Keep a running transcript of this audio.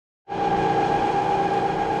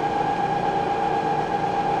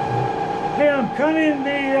cutting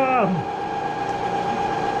the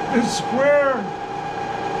square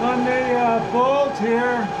on the bolt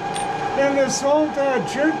here, and this old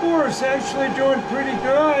jig bore is actually doing pretty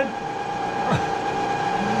good.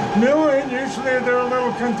 Milling, usually they're a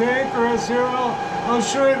little cantankerous. Here, I'll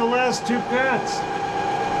show you the last two cuts.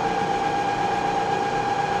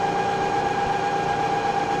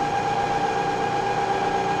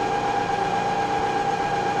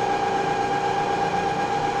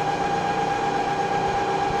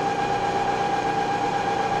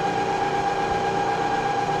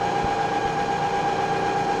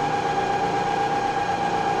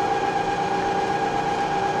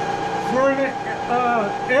 For an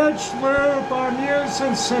edge loop, I'm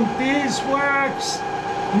using some beeswax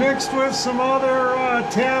mixed with some other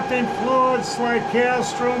tapping fluids like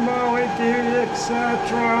Castro, Molly D,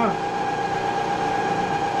 etc.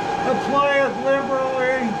 Apply it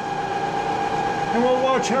liberally, and we'll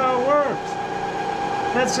watch how it works.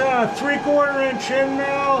 That's a 3/4 inch in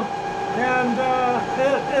now, and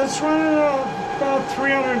it's running about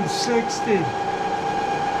 360.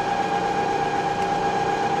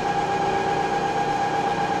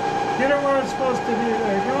 Get it where it's supposed to be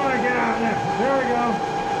there. Come on, get out there. There we go.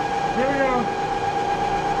 Here we go.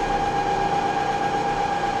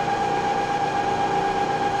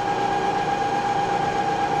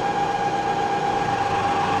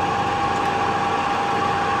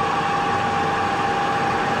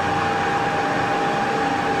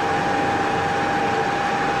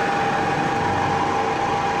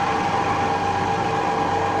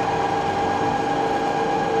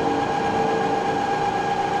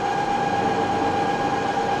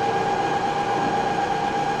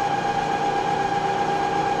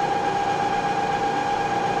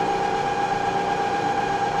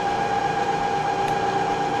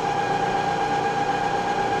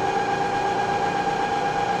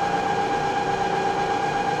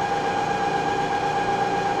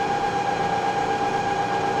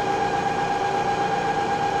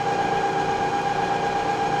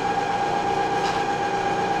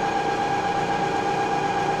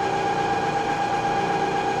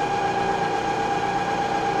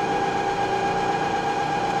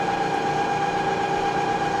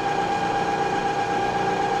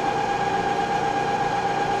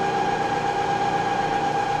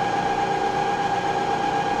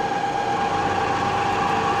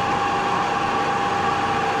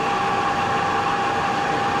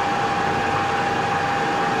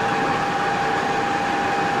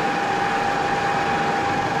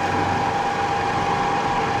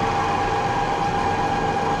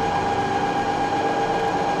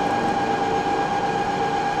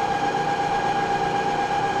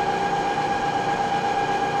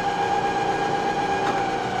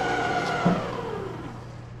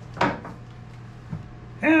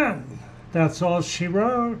 And that's all she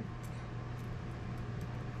wrote.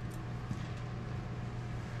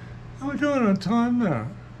 How are we doing on time now?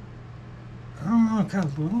 I don't know, I've got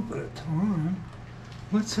a little bit of time.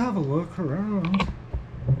 Let's have a look around.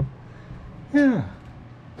 Yeah.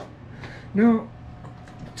 Now,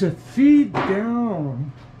 to feed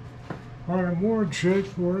down on a more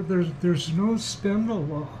jig board, there's no spindle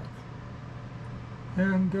lock.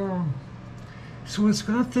 And so it's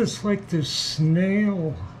got this like this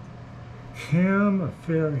snail cam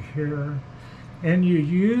affair here, and you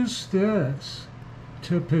use this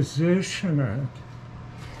to position it,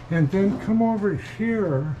 and then come over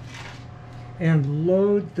here and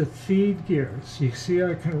load the feed gears. You see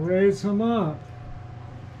I can raise them up,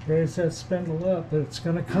 raise that spindle up, but it's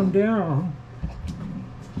going to come down.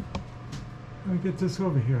 Let me get this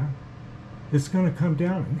over here. It's going to come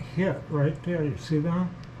down and hit right there. You see that?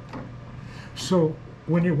 So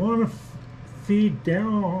when you want to feed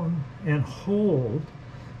down and hold,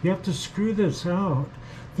 you have to screw this out,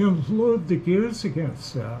 then load the gears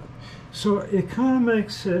against that. So it kind of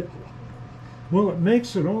makes it, well, it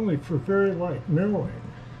makes it only for very light milling.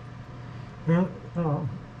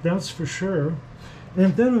 That's for sure.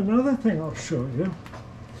 And then another thing I'll show you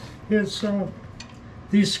is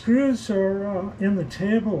these screws are in the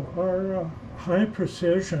table are high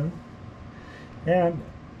precision, and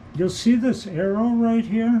you'll see this arrow right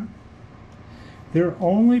here. They're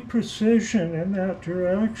only precision in that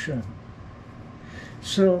direction.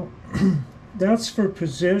 So that's for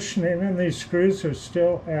positioning, and these screws are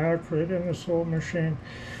still accurate in this old machine.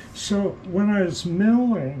 So when I was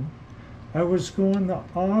milling, I was going the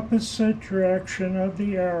opposite direction of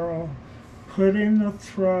the arrow, putting the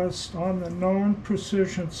thrust on the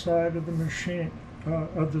non-precision side of the machine,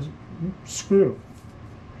 of the screw,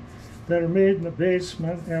 that are made in the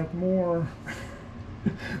basement at more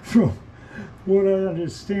from what I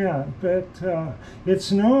understand. But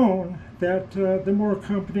it's known that the Moore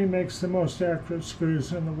Company makes the most accurate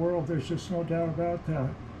screws in the world. There's just no doubt about that.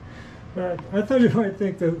 But I thought you might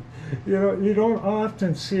think that, you don't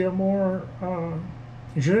often see a Moore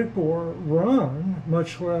jig bore run,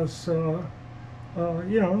 much less, mill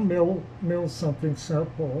something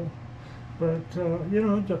simple. But,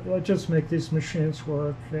 I just make these machines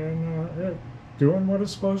work and doing what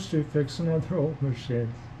it's supposed to, fixing other old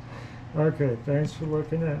machines. Okay, thanks for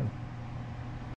looking in.